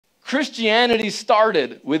Christianity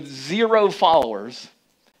started with 0 followers,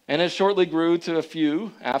 and it shortly grew to a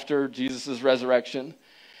few after Jesus' resurrection.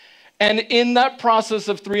 And in that process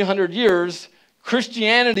of 300 years,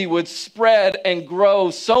 Christianity would spread and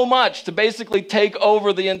grow so much to basically take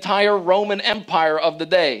over the entire Roman Empire of the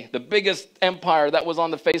day, the biggest empire that was on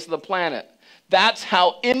the face of the planet. That's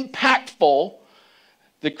how impactful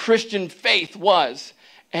the Christian faith was.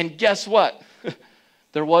 And guess what?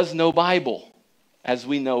 There was no Bible as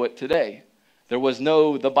we know it today. There was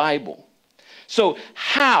the Bible. So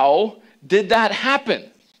how did that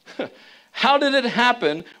happen? How did it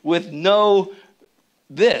happen with no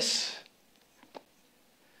this?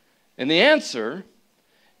 And the answer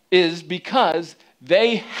is because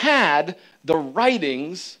they had the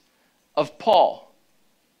writings of Paul.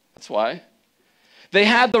 That's why. They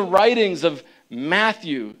had the writings of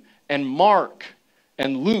Matthew and Mark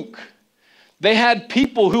and Luke. They had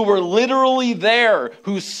people who were literally there,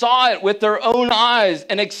 who saw it with their own eyes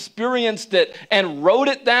and experienced it and wrote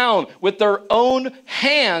it down with their own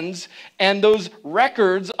hands. And those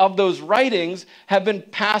records of those writings have been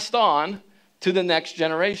passed on to the next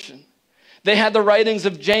generation. They had the writings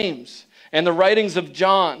of James and the writings of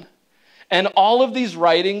John. And all of these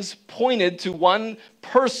writings pointed to one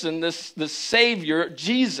person, the Savior,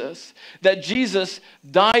 Jesus, that Jesus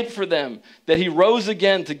died for them, that he rose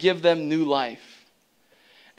again to give them new life.